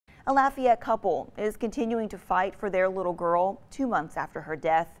A Lafayette couple is continuing to fight for their little girl 2 months after her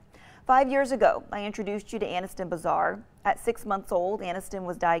death. 5 years ago, I introduced you to Aniston Bazar. At 6 months old, Aniston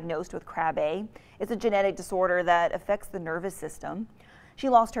was diagnosed with Krabbe. It's a genetic disorder that affects the nervous system. She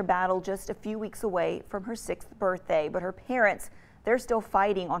lost her battle just a few weeks away from her 6th birthday, but her parents, they're still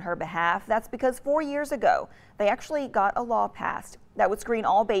fighting on her behalf. That's because 4 years ago, they actually got a law passed that would screen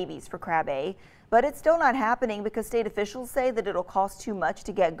all babies for Krabbe, but it's still not happening because state officials say that it'll cost too much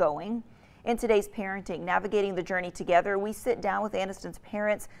to get going. In today's Parenting, Navigating the Journey Together, we sit down with Aniston's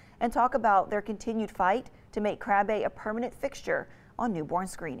parents and talk about their continued fight to make Krabbe a permanent fixture on newborn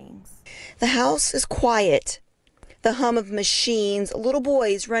screenings. The house is quiet. The hum of machines, little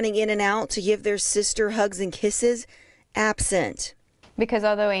boys running in and out to give their sister hugs and kisses, absent. Because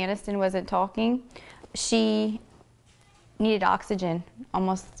although Aniston wasn't talking, she needed oxygen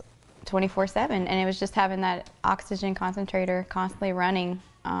almost 24/7, and it was just having that oxygen concentrator constantly running.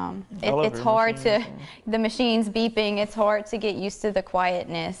 It's hard to, the machines beeping, it's hard to get used to the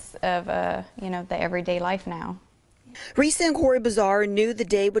quietness of, the everyday life now. Risa and Corey Bazar knew the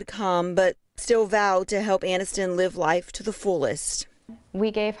day would come, but still vowed to help Aniston live life to the fullest. We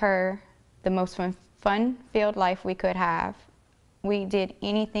gave her the most fun-filled life we could have. We did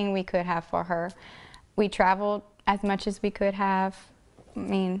anything we could have for her. We traveled as much as we could have. I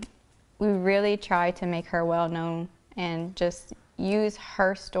mean, we really tried to make her well known and just use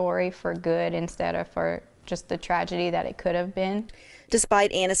her story for good instead of for just the tragedy that it could have been.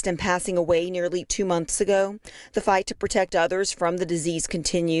 Despite Aniston passing away nearly 2 months ago, the fight to protect others from the disease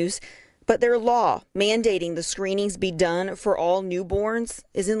continues. But their law mandating the screenings be done for all newborns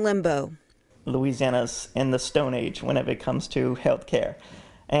is in limbo. Louisiana's in the Stone Age when it comes to health care.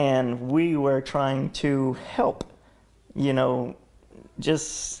 And we were trying to help,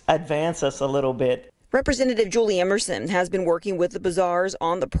 just advance us a little bit. Representative Julie Emerson has been working with the Bazars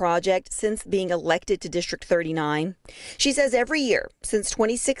on the project since being elected to District 39. She says every year since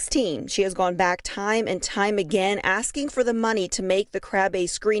 2016, she has gone back time and time again asking for the money to make the Krabbe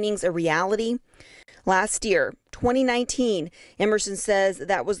screenings a reality. Last year, 2019, Emerson says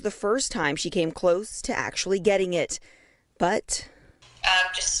that was the first time she came close to actually getting it. But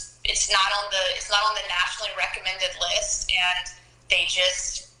it's not on the nationally recommended list, and they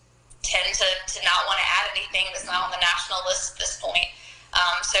just tend to not want to add anything that's not on the national list at this point.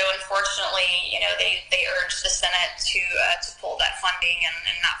 So unfortunately, they urged the Senate to pull that funding and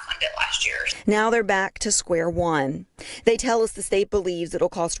not fund it last year. Now they're back to square one. They tell us the state believes it'll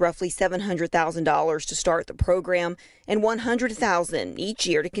cost roughly $700,000 to start the program and $100,000 each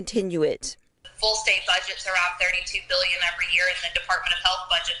year to continue it. Full state budget's around $32 billion every year, and the Department of Health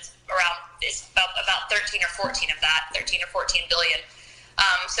budget's about 13 or 14 of that, 13 or 14 billion.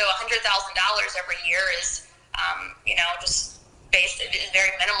 So $100,000 every year is, just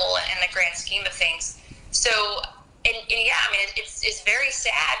very minimal in the grand scheme of things. So, it's very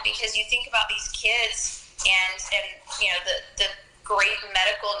sad because you think about these kids and the great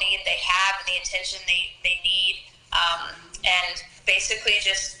medical need they have and the attention they need, and basically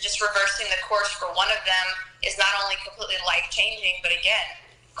just reversing the course for one of them is not only completely life-changing, but again,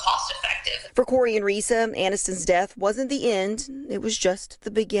 cost-effective. For Corey and Risa, Aniston's death wasn't the end, it was just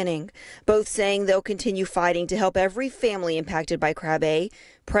the beginning. Both saying they'll continue fighting to help every family impacted by Krabbe,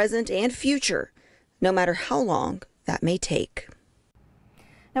 present and future, no matter how long that may take.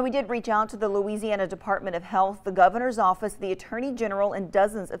 Now, we did reach out to the Louisiana Department of Health, the governor's office, the attorney general, and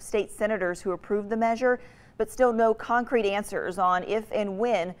dozens of state senators who approved the measure, but still no concrete answers on if and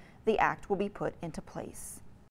when the act will be put into place.